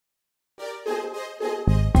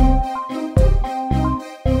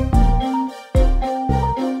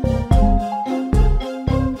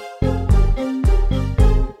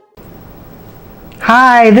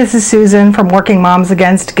Hi, this is Susan from Working Moms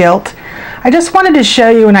Against Guilt. I just wanted to show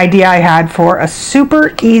you an idea I had for a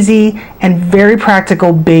super easy and very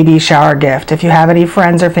practical baby shower gift if you have any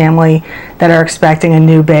friends or family that are expecting a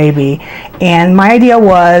new baby. And my idea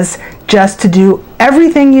was just to do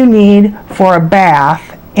everything you need for a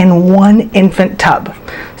bath in one infant tub.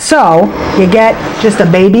 So you get just a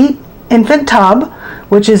baby infant tub,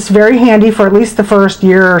 which is very handy for at least the first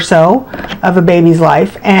year or so of a baby's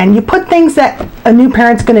life. And you put things that a new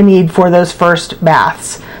parent's gonna need for those first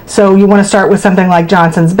baths. So you wanna start with something like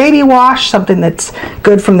Johnson's Baby Wash, something that's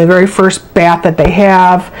good from the very first bath that they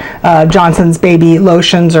have. Johnson's Baby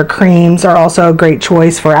Lotions or creams are also a great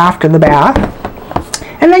choice for after the bath.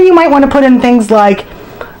 And then you might wanna put in things like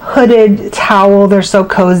hooded towel. They're so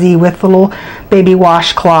cozy with little baby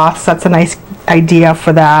washcloths. That's a nice idea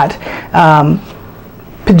for that.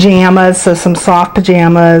 Pajamas, so some soft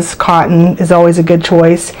pajamas. Cotton is always a good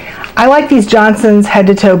choice. I like these Johnson's head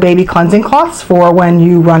to toe baby cleansing cloths for when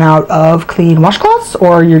you run out of clean washcloths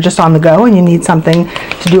or you're just on the go and you need something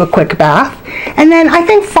to do a quick bath. And then I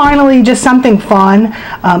think finally just something fun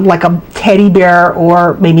like a teddy bear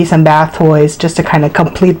or maybe some bath toys just to kind of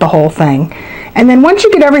complete the whole thing. And then once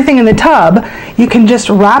you get everything in the tub, you can just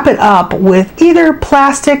wrap it up with either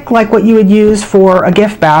plastic like what you would use for a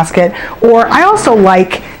gift basket, or I also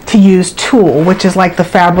like to use tulle, which is like the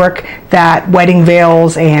fabric that wedding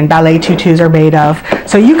veils and ballet tutus are made of.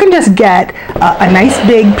 So you can just get a nice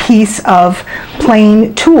big piece of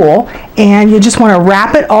plain tulle and you just want to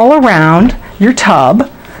wrap it all around your tub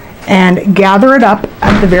and gather it up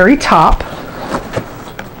at the very top.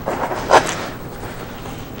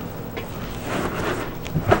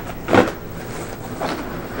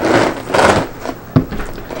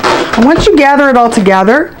 And once you gather it all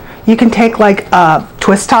together, you can take like a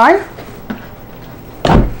twist tie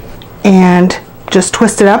and just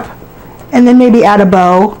twist it up and then maybe add a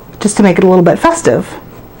bow just to make it a little bit festive.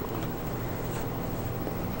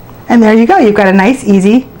 And there you go, you've got a nice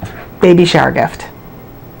easy baby shower gift.